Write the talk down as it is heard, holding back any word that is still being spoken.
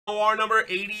Noir number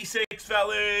 86,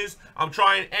 fellas. I'm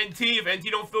trying NT. If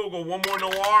NT don't fill, we'll go one more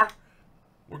Noir.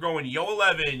 We're going Yo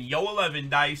 11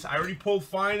 dice. I already pulled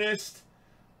Finest.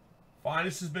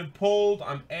 Finest has been pulled.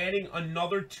 I'm adding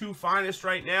another 2 Finest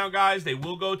right now, guys. They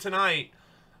will go tonight.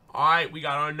 All right, we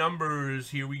got our numbers.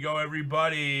 Here we go,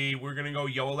 everybody. We're going to go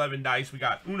Yo 11 dice. We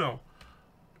got Uno.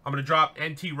 I'm going to drop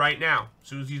NT right now. As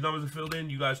soon as these numbers are filled in,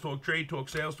 you guys talk trade, talk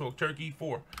sales, talk turkey.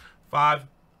 4, 5,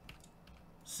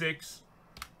 6,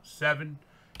 7,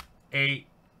 8,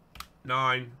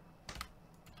 9,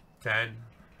 10,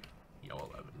 Yo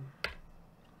 11.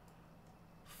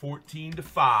 14 to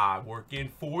 5. Working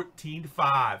 14 to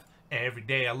 5. Every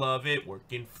day I love it.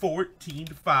 Working 14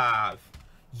 to 5.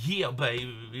 Yeah,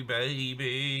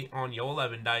 baby. On Yo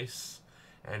 11 dice.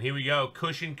 And here we go.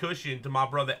 Cushion to my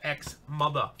brother X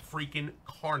Mother Freaking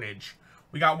Carnage.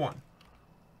 We got 1,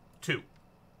 2,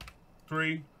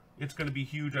 3. It's going to be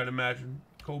huge, I'd imagine.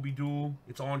 Kobe duel.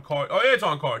 It's on card. Oh, yeah, it's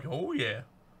on card. Oh, yeah.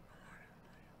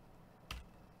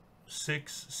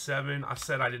 6, 7. I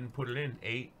said I didn't put it in.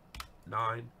 8,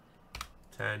 9,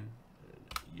 10.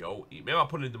 Yo, maybe I'll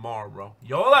put it in tomorrow, bro.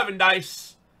 Yo 11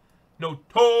 dice.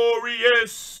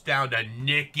 Notorious. Down to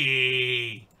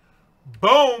Nikki.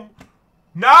 Boom.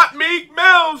 Not Meek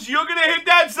Mills. You're going to hit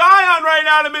that Zion right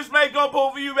now to Miss Makeup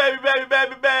pull for you, baby.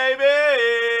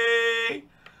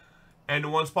 And the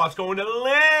 1 spot's going to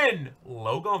Lynn.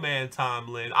 Logo Man time,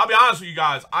 Lynn. I'll be honest with you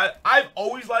guys. I've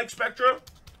always liked Spectra.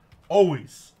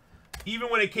 Always. Even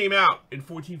when it came out in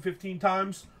 14, 15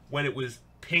 times, when it was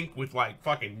pink with like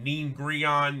fucking neon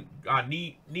green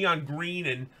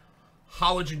and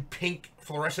halogen pink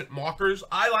fluorescent markers,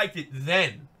 I liked it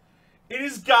then. It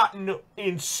has gotten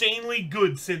insanely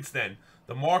good since then.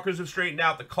 The markers have straightened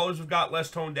out. The colors have got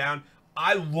less toned down.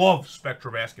 I love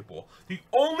Spectra basketball. The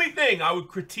only thing I would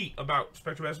critique about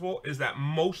Spectra basketball is that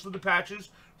most of the patches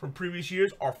from previous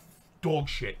years are dog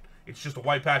shit. It's just a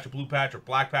white patch, a blue patch, or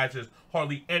black patches.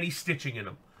 Hardly any stitching in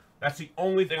them. That's the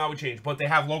only thing I would change. But they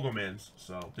have Logo Mans,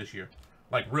 so this year.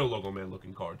 Like real Logo Man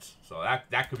looking cards. So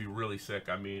that could be really sick.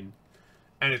 I mean,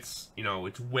 and it's, you know,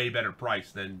 it's way better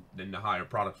price than the higher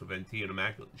products of NT and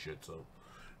Immaculate and shit. So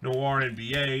Noir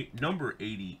NBA number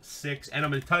 86. And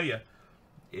I'm going to tell you,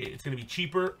 it's going to be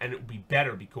cheaper and it will be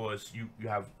better because you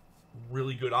have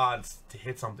really good odds to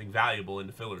hit something valuable in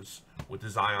the fillers with the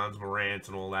Zions, Morants,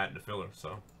 and all that in the filler.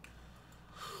 So,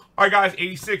 all right, guys,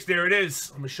 86, there it is.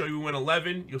 I'm going to show you we went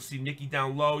 11. You'll see Nikki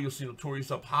down low. You'll see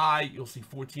Notorious up high. You'll see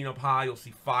 14 up high. You'll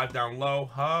see 5 down low.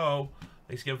 Ho!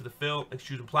 Thanks again for the fill. Thanks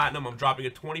for choosing Platinum. I'm dropping a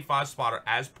 25 spotter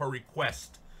as per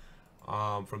request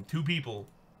from 2 people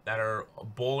that are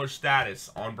baller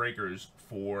status on breakers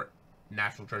for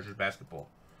National Treasures basketball.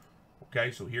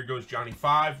 Okay, so here goes Johnny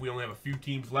 5. We only have a few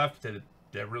teams left.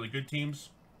 They're really good teams,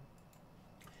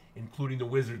 including the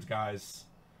Wizards, guys.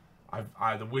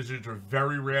 The Wizards are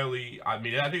very rarely... I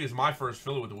mean, I think it's my first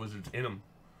filler with the Wizards in them.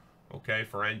 Okay,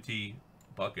 for NT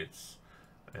buckets.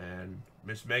 And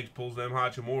Miss Megs pulls them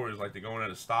Hachimuras like they're going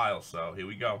out of style. So, here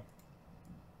we go.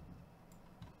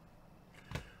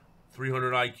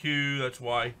 300 IQ. That's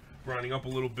why. Grinding up a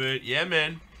little bit. Yeah,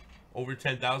 man. Over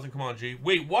 10,000. Come on, G.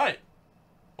 Wait, what?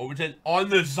 Over 10 on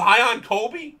the Zion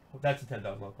Kobe? That's a $10,000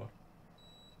 card.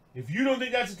 If you don't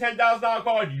think that's a $10,000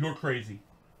 card, you're crazy.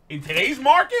 In today's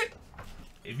market,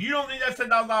 if you don't think that's a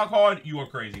 $10,000 card, you are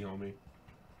crazy, homie.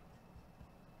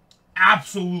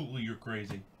 Absolutely, you're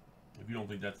crazy. If you don't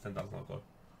think that's a $10,000 card.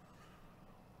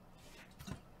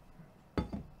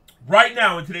 Right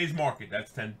now, in today's market,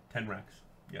 that's 10 racks.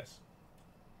 Yes.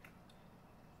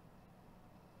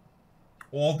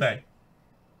 All day.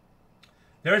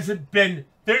 There's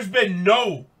been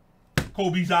no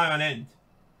Kobe Zion end.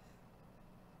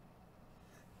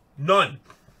 None.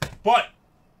 But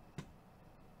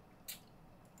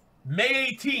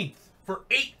May 18th for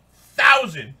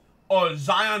 8,000 a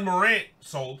Zion Morant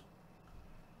sold.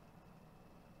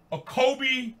 A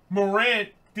Kobe Morant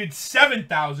did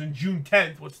 7,000 June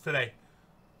 10th. What's today?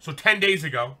 So 10 days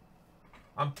ago.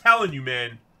 I'm telling you,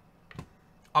 man.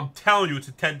 I'm telling you, it's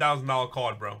a $10,000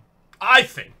 card, bro. I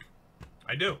think.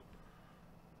 I do.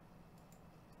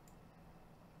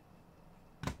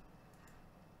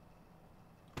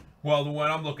 Well, the one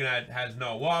I'm looking at has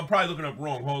no. Well, I'm probably looking up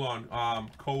wrong. Hold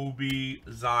on. Kobe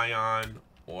Zion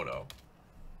auto.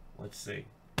 Let's see.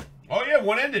 Oh, yeah,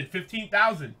 one ended.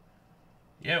 15,000.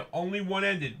 Yeah, only one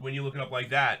ended when you look it up like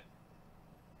that.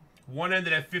 One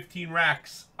ended at 15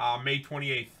 racks, May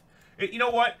 28th. You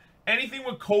know what? Anything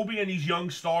with Kobe and these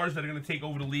young stars that are going to take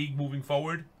over the league moving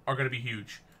forward are going to be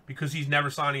huge. Because he's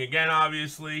never signing again,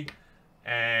 obviously.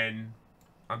 And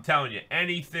I'm telling you,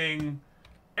 anything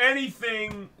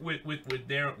anything with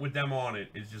them on it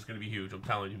is just gonna be huge. I'm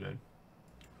telling you, man.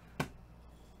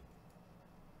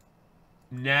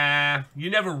 Nah, you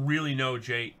never really know,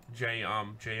 JM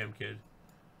kid.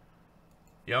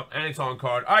 Yep, and it's on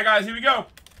card. All right, guys, here we go.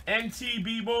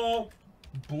 NTB Bowl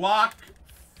block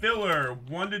filler,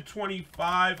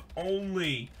 1/25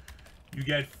 only. You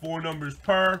get 4 numbers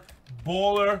per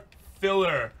bowler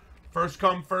filler. First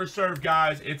come, first serve,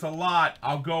 guys. It's a lot.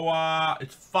 I'll go.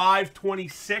 It's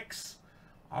 526.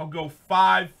 I'll go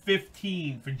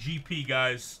 515 for GP,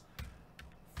 guys.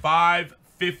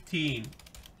 515.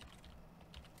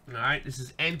 All right, this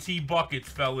is NT Buckets,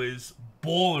 fellas.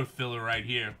 Bowler filler right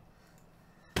here.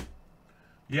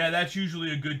 Yeah, that's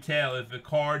usually a good tale. If the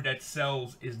card that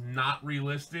sells is not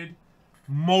relisted,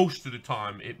 most of the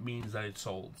time it means that it's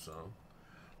sold. So,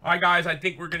 all right, guys, I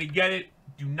think we're gonna get it.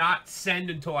 Do not send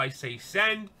until I say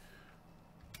send.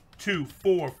 2,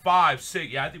 4, 5,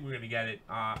 6. Yeah, I think we're gonna get it.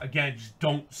 Again, just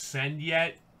don't send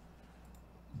yet.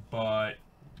 But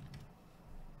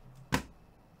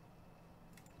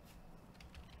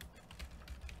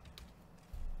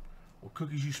what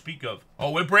cookies you speak of?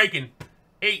 Oh, we're breaking.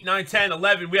 8, 9, 10,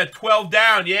 11. We had 12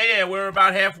 down. Yeah, we're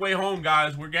about halfway home,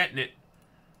 guys. We're getting it.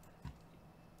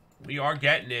 We are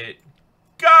getting it.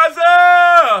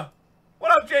 Gaza!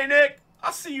 What up, J-Nick?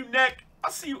 I see you, Nick.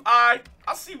 I see you, I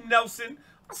see you, Nelson.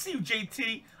 I see you,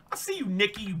 JT. I see you,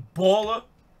 Nikki, you baller.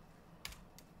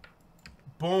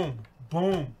 Boom,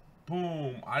 boom,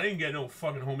 boom. I didn't get no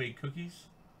fucking homemade cookies.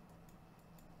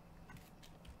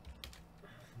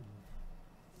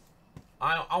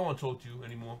 I don't want to talk to you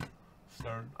anymore,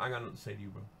 Stern. I got nothing to say to you,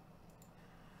 bro.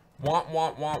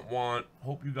 Want.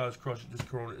 Hope you guys crush it. This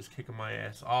Corona is kicking my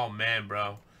ass. Oh, man,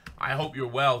 bro. I hope you're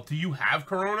well. Do you have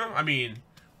Corona? I mean,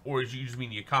 or do you just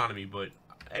mean the economy? But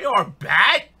they are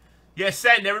bad. Yeah,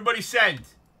 send. Everybody send.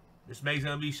 Miss Meg's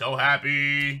gonna be so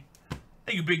happy.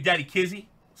 Thank you, Big Daddy Kizzy.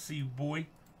 See you, boy.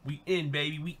 We in,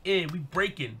 baby. We in. We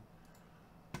breaking.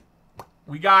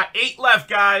 We got 8 left,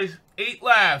 guys. 8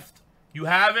 left. You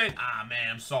have it? Ah, man.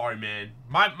 I'm sorry, man.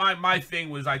 My thing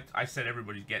was I said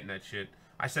everybody's getting that shit.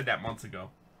 I said that months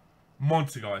ago.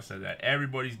 Months ago I said that.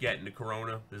 Everybody's getting the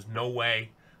Corona. There's no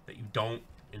way that you don't,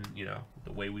 in, you know,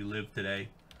 the way we live today.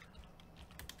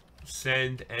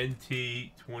 Send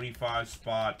NT 25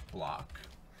 spot block.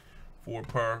 4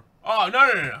 per. Oh,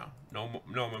 no,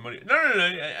 my money. No.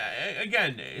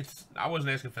 Again, I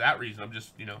wasn't asking for that reason. I'm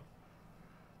just, you know.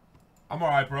 I'm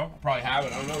alright, bro. I'll probably have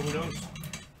it. I don't know. Who knows?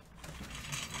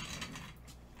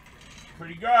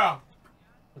 Pretty girl.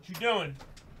 What you doing?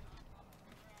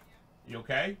 You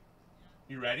okay?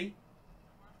 You ready?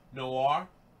 Noir.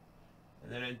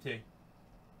 And then NT.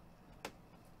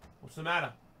 What's the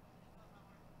matter?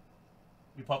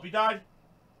 Your puppy died?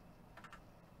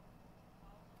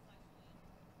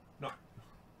 No.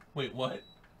 Wait, what?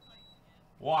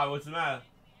 Why? What's the matter?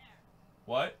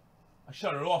 What? I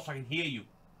shut it off so I can hear you.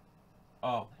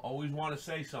 Oh, always want to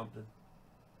say something.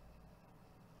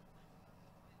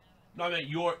 No, I meant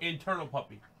your internal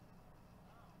puppy.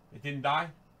 It didn't die?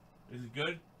 Is it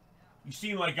good? You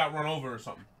seem like it got run over or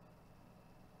something.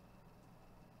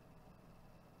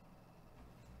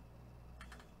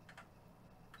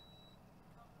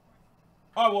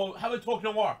 Oh, well, how about talk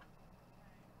Noir?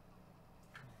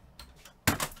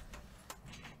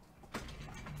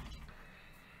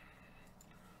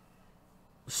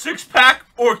 Six-pack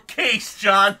or case,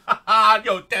 John?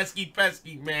 Yo, Teskey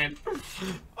Pesky, man.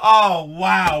 Oh,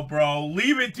 wow, bro.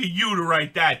 Leave it to you to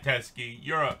write that, Teskey.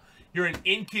 You're an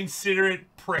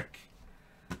inconsiderate prick.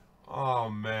 Oh,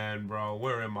 man, bro.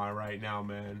 Where am I right now,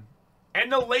 man? And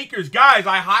the Lakers. Guys,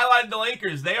 I highlighted the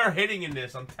Lakers. They are hitting in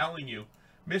this, I'm telling you.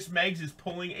 Miss Megs is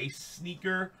pulling a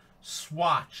sneaker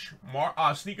swatch.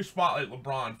 Sneaker spotlight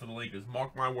LeBron for the Lakers.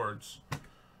 Mark my words.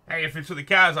 Hey, if it's for the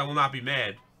Cavs, I will not be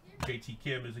mad. JT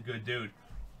Kim is a good dude.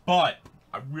 But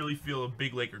I really feel a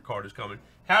big Laker card is coming.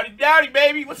 Howdy dowdy,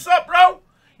 baby. What's up, bro?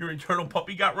 Your internal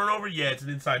puppy got run over? Yeah, it's an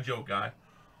inside joke, guy.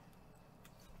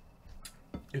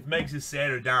 If Megs is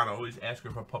sad or down, I always ask her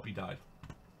if her puppy died.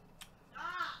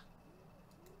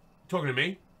 Talking to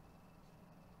me?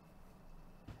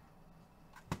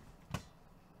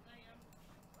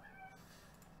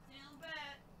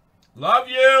 Love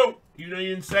you! You know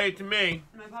you didn't say it to me.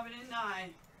 My puppy didn't die.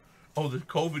 Oh, the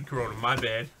COVID Corona. My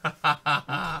bad.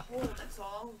 Oh, that's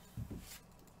all.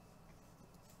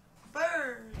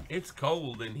 Burn. It's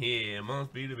cold in here.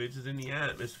 Must be the bitches in the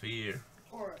atmosphere.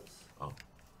 Taurus. Oh.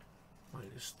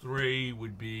 -3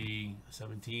 would be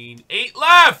 17. 8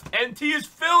 left! NT is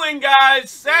filling, guys!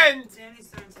 Send! Danny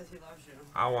Stern says he loves you.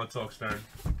 I want to talk Stern.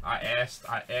 I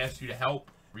asked you to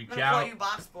help. Reach I'm gonna out. call you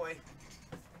Box Boy.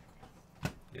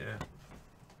 Yeah.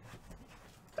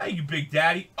 Thank you, Big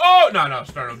Daddy. Oh, no,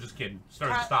 Sterno, just kidding.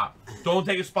 Sterno, stop. Don't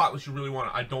take a spot unless you really want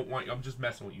it. I don't want you. I'm just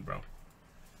messing with you, bro.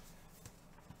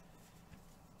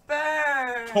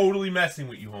 Burr. Totally messing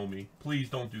with you, homie. Please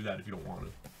don't do that if you don't want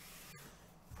it.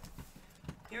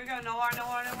 Here we go. Noir.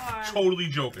 Totally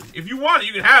joking. If you want it,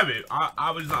 you can have it.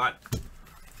 I was not.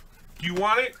 Do you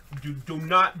want it? Do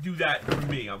not do that for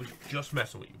me. I was just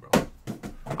messing with you, bro.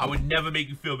 I would never make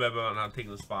you feel bad about not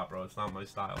taking the spot, bro. It's not my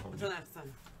style, homie. Until next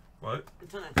time. What?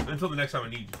 Until next time. Until the next time I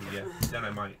need you to, yeah. Then I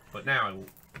might. But now I won't.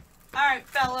 Alright,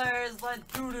 fellas. Let's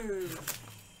do this.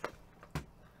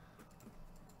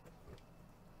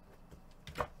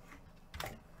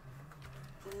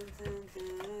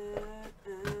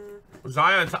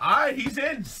 Zion, he's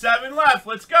in. 7 left.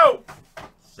 Let's go.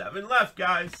 7 left,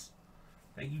 guys.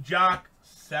 Thank you, Jock.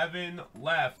 7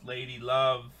 left, lady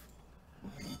love.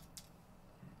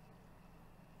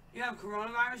 You have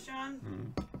coronavirus, John?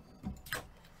 Mm.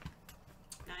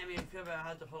 Now I mean, feel bad. I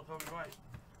had to pull COVID away.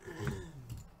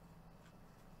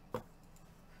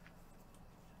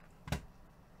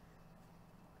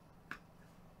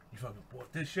 You fucking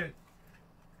bought this shit?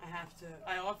 I have to.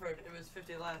 I offered. It was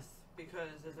 50 less because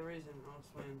there's a reason. I'll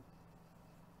explain.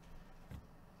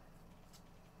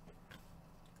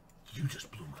 You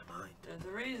just blew my mind. There's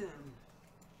a reason.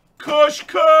 Kush!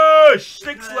 6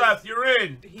 Because left. You're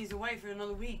in. He's away for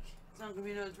another week. It's not gonna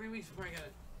be another 3 weeks before I get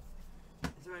it.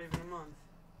 It's already been a month.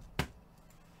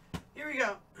 Here we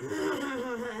go.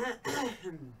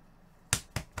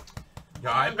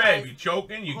 Yeah, I bet. You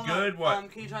choking? You Hold good? on.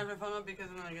 What? Can you charge my phone up because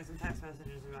I'm gonna get some text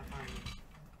messages about 5 minutes.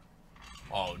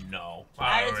 Oh no.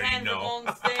 I I already attend the know.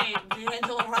 Golden State.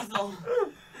 D'Angelo Russell.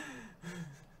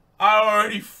 I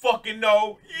already fucking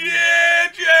know.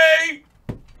 Yeah, Jay!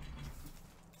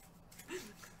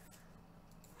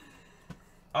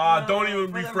 Don't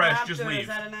even refresh. Just leave.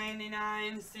 At a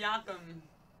 99, Siakam.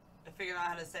 I figured out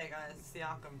how to say it, guys.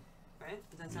 Siakam. Right?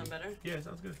 Does that sound better? Yeah,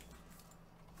 sounds good.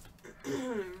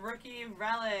 Rookie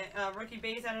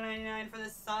base out of 99 for the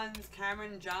Suns,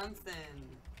 Cameron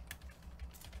Johnson.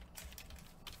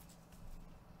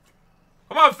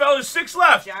 Come on, fellas. 6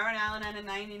 left. Jared Allen at a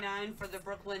 99 for the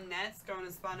Brooklyn Nets, going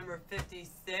to spot number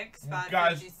 56. Spot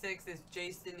Guys, 56 is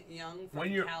Jason Young from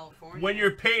when you're California. when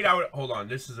you're paid, I would hold on.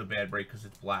 This is a bad break because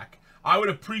it's black. I would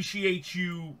appreciate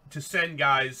you to send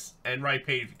guys and write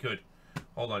paid if you could.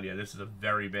 Hold on, yeah, this is a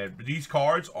very bad. These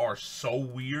cards are so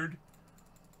weird.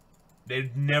 They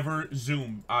never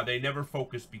zoom. They never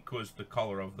focus because the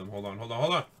color of them. Hold on.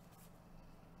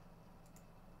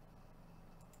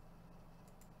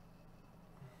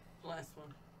 Last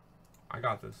one. I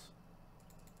got this.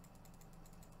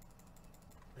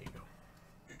 There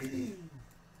you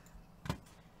go.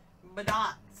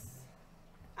 Badats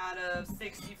out of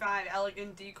 65,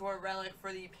 elegant decor relic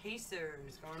for the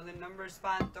Pacers. Going to the number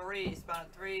spot 3. Spot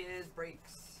 3 is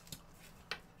breaks.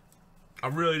 I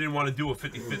really didn't want to do a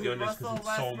 50-50 on this because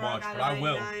it's so much, but I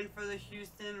will. 99 for the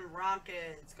Houston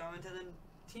Rockets. Going to the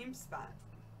team spot.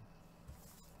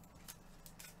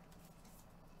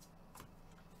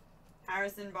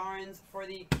 Harrison Barnes for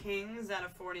the Kings out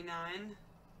of 49.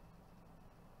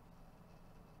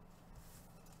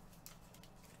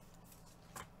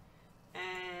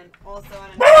 And also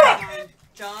on a 99,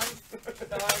 John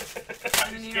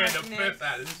I'm scared the fifth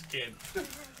out of this kid.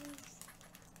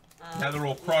 Now they're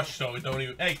all crushed, so we don't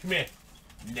even. Hey, come here.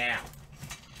 Now.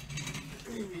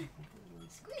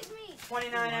 Squeeze me.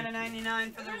 29 out of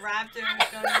 99 for the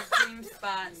Raptors. Going to the team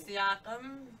spot,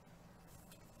 Siakam.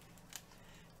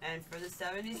 And for the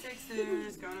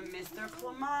 76ers, going to Mr.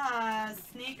 Clemas.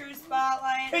 Sneaker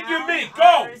spotlight. Hey, give me, Allen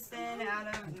go! Iverson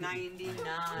out of 99.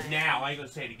 Now, I ain't gonna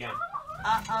say it again.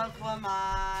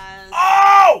 Clemas.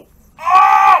 Oh! Oh!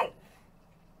 I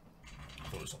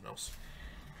thought it was something else.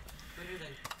 What do you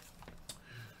think?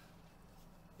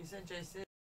 You said JC.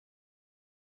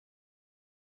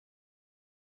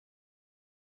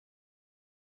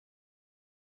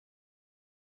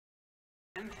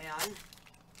 AI?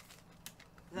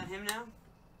 Is that him now?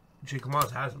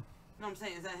 JCLEMAS has him. No, I'm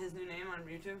saying, is that his new name on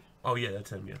YouTube? Oh, yeah,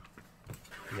 that's him, yeah.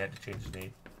 He had to change his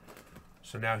name.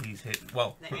 So now he's hit.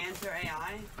 Well. The Answer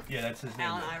AI? Yeah, that's his name.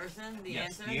 Allen though. Iverson? The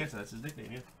Yes, Answer? The Answer, that's his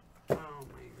nickname, yeah. Oh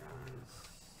my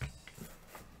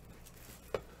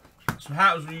gosh. That's what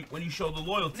happens when you show the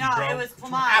loyalty, No, bro. it was That's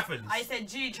what Clemas. happens. I said,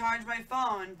 gee, charge my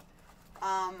phone.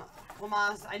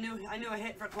 Clemas, I knew a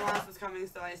hit for Clemas was coming,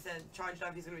 so I said, charge it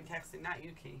up, he's gonna be texting, not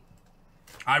Yuki.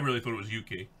 I really thought it was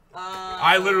Yuki.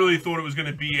 I literally thought it was going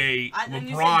to be a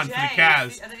LeBron for the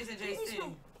Cavs. I thought you said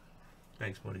JC.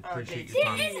 Thanks, buddy. Oh, Appreciate JC. your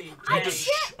time. I Shh.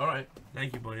 All right.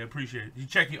 Thank you, buddy. I appreciate it. You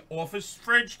check the office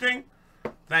fridge thing?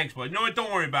 Thanks, buddy. No,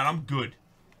 don't worry about it. I'm good.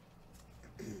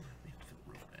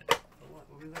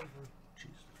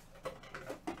 Jeez.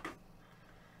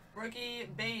 Rookie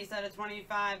base out of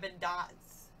 25, but dots.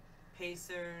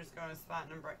 Pacers going to spot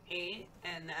number 8,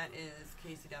 and that is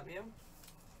KCW.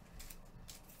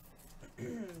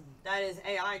 That is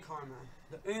AI Karma.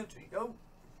 The antidote.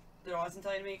 Did Austin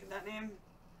tell you to make that name?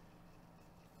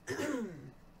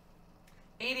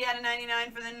 80 out of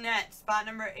 99 for the Nets. Spot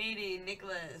number 80,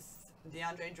 Nicholas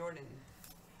DeAndre Jordan.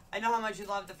 I know how much you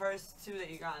loved the first 2 that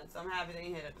you got, so I'm happy that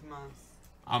you hit it, Tomas.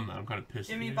 I'm kind of pissed.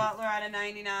 Jimmy Butler out of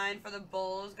 99 for the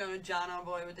Bulls. Going with John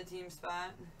O'Boy with the team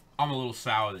spot. I'm a little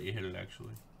sour that you hit it,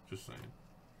 actually. Just saying.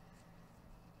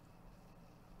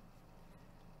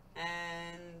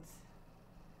 And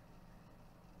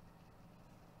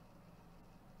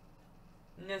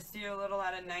Nasir Little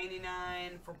out of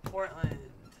 99 for Portland.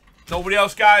 Nobody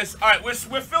else, guys. All right, we're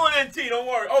filling NT. Don't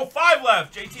worry. Oh, 5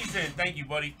 left. JT's in. Thank you,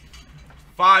 buddy.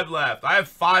 5 left. I have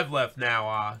 5 left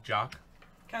now, Jock.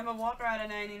 Kemba Walker out of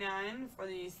 99 for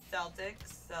the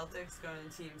Celtics. Celtics going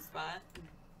to team spot.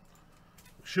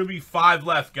 Should be 5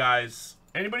 left, guys.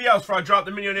 Anybody else before I drop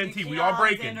the mini on NT? We are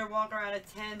breaking. Alexander Walker out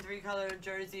of 10, 3-color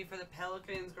jersey for the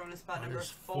Pelicans, going to spot number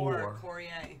 4, Corrier.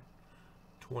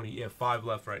 20. Yeah, 5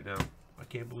 left right now. I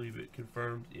can't believe it.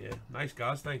 Confirmed. Yeah. Nice,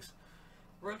 guys. Thanks.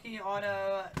 Rookie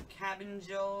auto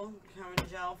Cabangel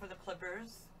for the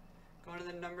Clippers. Going to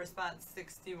the number spot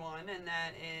 61, and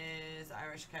that is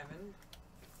Irish Kevin.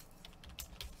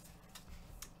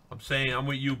 I'm saying I'm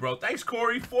with you, bro. Thanks,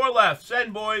 Corey. 4 left.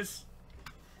 Send, boys.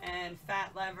 And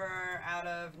Fat Lever out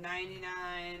of 99,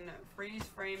 freeze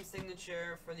frame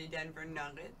signature for the Denver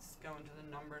Nuggets. Going to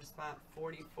the number spot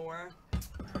 44,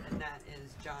 and that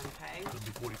is John K. It'll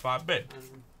be 45 bid.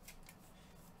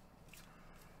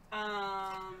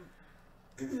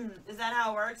 Is that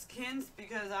how it works, Kins?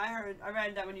 Because I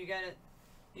read that when you get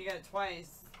it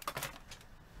twice.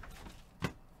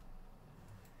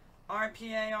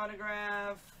 RPA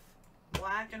autograph,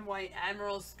 black and white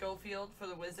Admiral Schofield for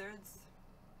the Wizards.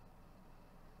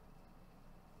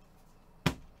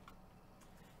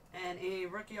 And a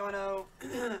rookie auto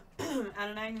out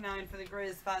of 99 for the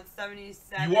Grizz, spot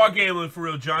 77. You are gambling for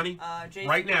real, Johnny.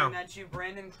 Right now. That's you,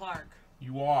 Brandon Clark.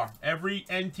 You are. Every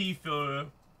NT filler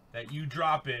that you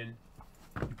drop in,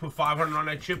 you put 500 on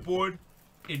that chipboard.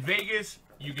 In Vegas,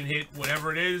 you can hit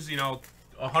whatever it is,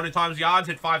 100 times the odds,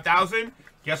 hit 5,000.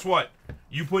 Guess what?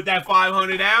 You put that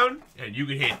 500 down, and you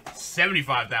can hit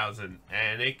 75,000,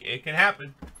 and it can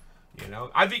happen.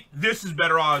 I think this is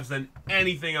better odds than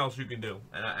anything else you can do.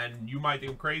 And you might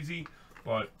think I'm crazy,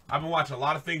 but I've been watching a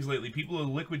lot of things lately. People are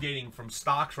liquidating from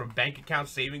stocks, from bank account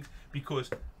savings,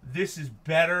 because this is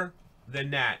better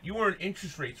than that. You earn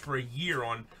interest rates for a year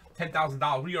on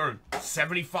 $10,000. We earn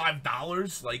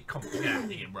 $75. Like, come on, get out of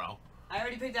here, bro. I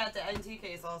already picked out the NT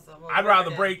case also. I'd rather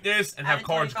break this and have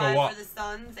cards go up. For the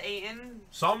Suns, Ayton.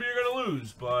 Some you're gonna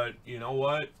lose, but you know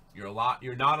what?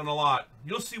 You're not on a lot.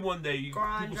 You'll see one day.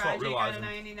 People start realizing.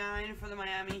 99 for the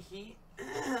Miami Heat.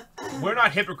 We're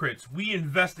not hypocrites. We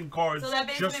invest in cards so that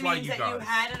just like you guys. that you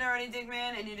had it already,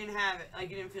 Digman, and you didn't have it. Like,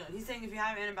 you didn't feel it. He's saying if you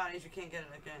have antibodies, you can't get it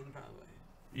again, probably.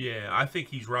 Yeah, I think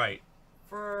he's right.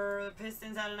 For the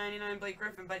Pistons out of 99, Blake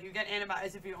Griffin, but you get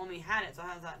antibodies if you only had it, so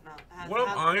how's that not?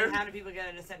 How do people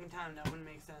get it a second time? That wouldn't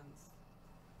make sense.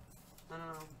 I don't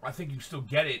know. I think you still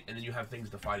get it, and then you have things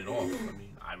to fight it off. I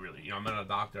mean, I'm not a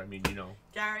doctor. I mean,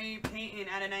 Gary Payton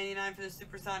out of 99 for the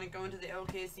Supersonic, going to the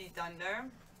OKC Thunder.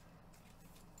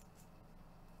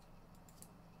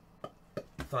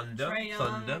 Trae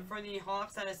Young for the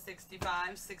Hawks out of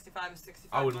 65. 65 of 65.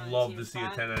 I would love to see a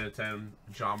 10 out of 10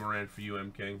 Ja Morant for you,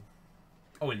 M. King.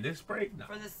 Oh, in this break? No.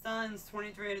 For the Suns,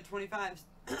 23 out of 25.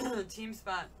 Team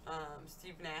spot.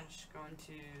 Steve Nash going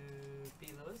to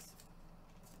B. Lewis.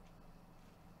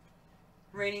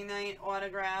 Rating night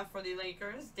autograph for the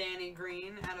Lakers. Danny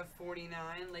Green out of 49.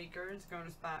 Lakers going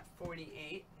to spot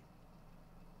 48.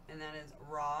 And that is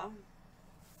Raw.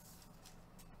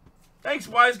 Thanks,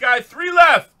 wise guy. 3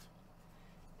 left.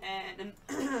 And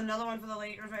another one for the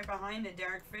Lakers right behind it.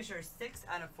 Derek Fisher, 6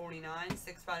 out of 49.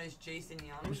 6th spot is Jason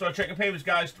Young. We'll start checking payments,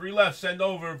 guys. 3 left. Send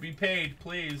over. Be paid,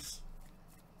 please.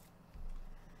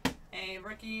 A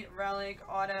rookie relic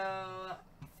auto,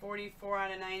 44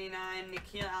 out of 99.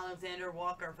 Nickeil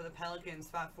Alexander-Walker for the Pelicans.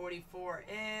 Spot 44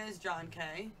 is John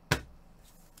K.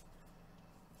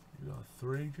 You got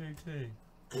 3, JT.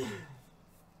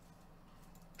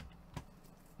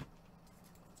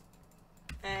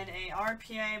 And a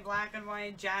RPA black and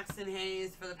white Jackson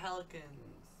Hayes for the Pelicans.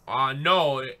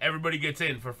 No, everybody gets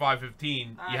in for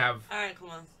 515. Right. You have. All right,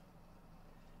 come on.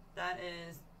 That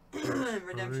is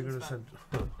redemption spot.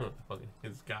 Fucking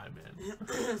this guy, man.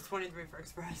 It's 23 for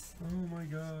Express. Oh my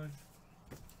god.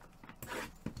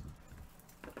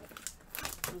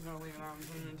 I'm just gonna leave it out and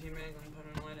put it in a team bag and put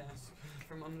it in my desk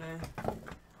for Monday.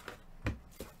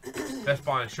 Best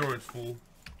Buy insurance, fool.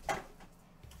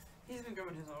 He's been good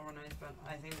with his overnights, but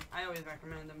I always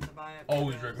recommend him to buy it.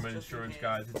 Always recommend insurance,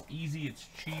 guys. It's easy, it's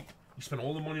cheap. You spend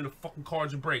all the money on the fucking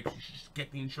cards and breaks. You should just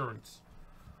get the insurance.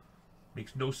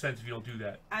 Makes no sense if you don't do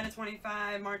that. Out of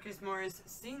 25, Marcus Morris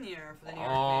Sr. for the New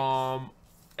York Knicks.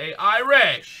 Hey,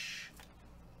 Irish.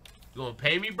 You gonna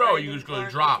pay me, bro, or you just gonna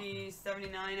drop?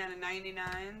 79 out of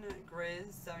 99.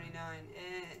 Grizz, 79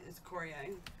 is Corrier.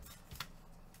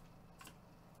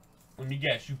 Let me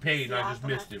guess, you paid and I just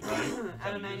missed it, right?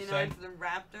 Out of 99 for the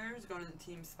Raptors, going to the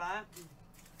team spot.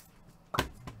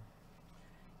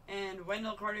 And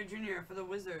Wendell Carter Jr. for the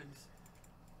Wizards.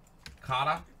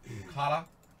 Kata.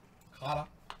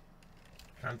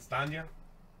 Constania.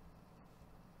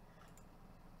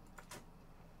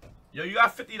 Yo, you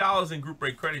got $50 in group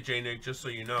break credit, J-Nick, just so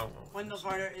you know. Wendell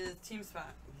Carter is team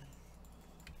spot.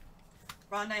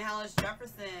 Rondé Hollis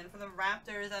Jefferson for the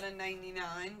Raptors out of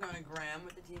 99. Going to Graham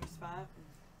with the team spot.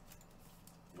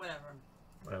 Whatever.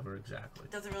 Whatever, exactly.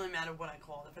 It doesn't really matter what I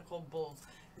call it. If I call Bulls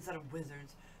instead of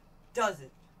Wizards. Does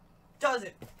it? Does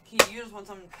it? You just want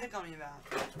something to pick on me about.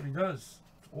 That's what he does.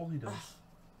 That's all he does.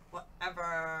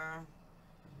 Whatever.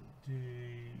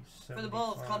 For the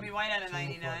Bulls, Kobe White out of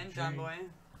 99. John Boy.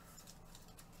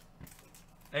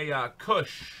 Hey,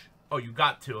 Kush. Oh, you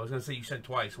got to. I was going to say you sent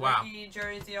twice. Wow. Rookie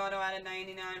jersey auto out of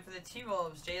 99 for the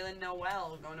T-Wolves. Jalen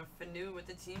Noel going to Fanu with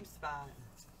the team spot.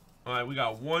 All right, we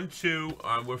got 1, 2.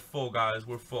 We're full, guys.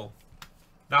 We're full.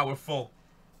 Now we're full.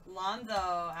 Lonzo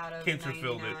out of Kinter 99.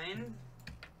 filled it.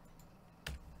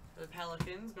 For the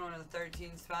Pelicans going to the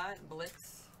 13 spot.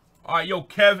 Blitz. All right, yo,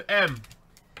 Kev M.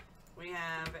 We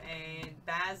have a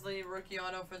Basley rookie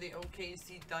auto for the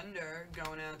OKC Thunder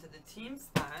going out to the team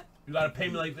spot. You got to pay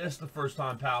me like this the first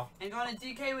time, pal. And going to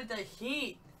DK with the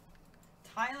Heat.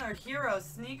 Tyler Hero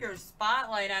sneakers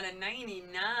spotlight out of 99.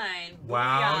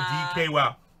 Wow, Booyah. DK,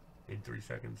 wow. In 3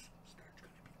 seconds.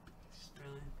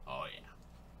 Really? Oh, yeah.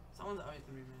 Someone's always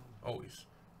going to be mad. Always.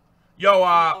 Yo,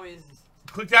 Always.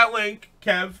 click that link,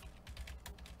 Kev.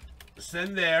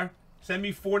 Send there. Send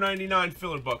me $4.99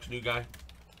 filler bucks, new guy.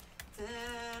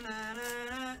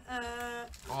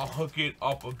 I'll hook it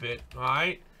up a bit,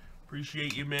 alright?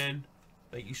 Appreciate you, man.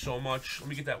 Thank you so much. Let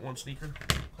me get that one sneaker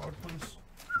card, please.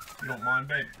 If you don't mind,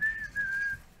 babe.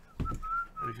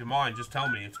 And if you mind, just tell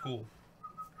me. It's cool.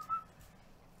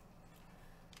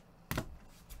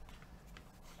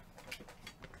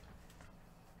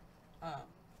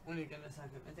 When you get a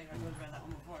second. I think I told you about that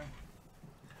one before.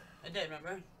 I did,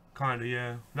 remember? Kinda,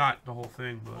 yeah. Not the whole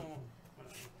thing, but... Oh,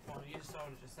 well, you saw what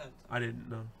I just said. I didn't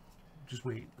know. Just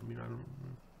wait. I mean,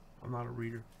 I'm not a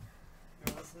reader.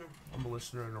 You're a listener? I'm a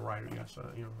listener and a writer, yes.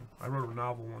 You know, I wrote a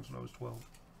novel once when I was 12.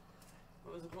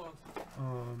 What was it called?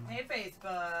 Hey,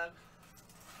 Facebook.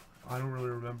 I don't really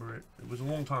remember it. It was a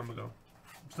long time ago.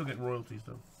 I'm still getting royalties,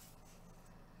 though.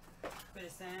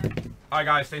 Alright,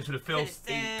 guys. Thanks for the fills.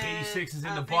 86 is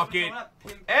in the bucket.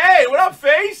 Hey, what up,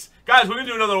 Face? Guys, we're going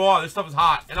to do another one. This stuff is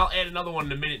hot. And I'll add another one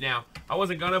in a minute now. I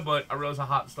wasn't going to, but I realized how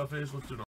hot stuff is. Let's do another.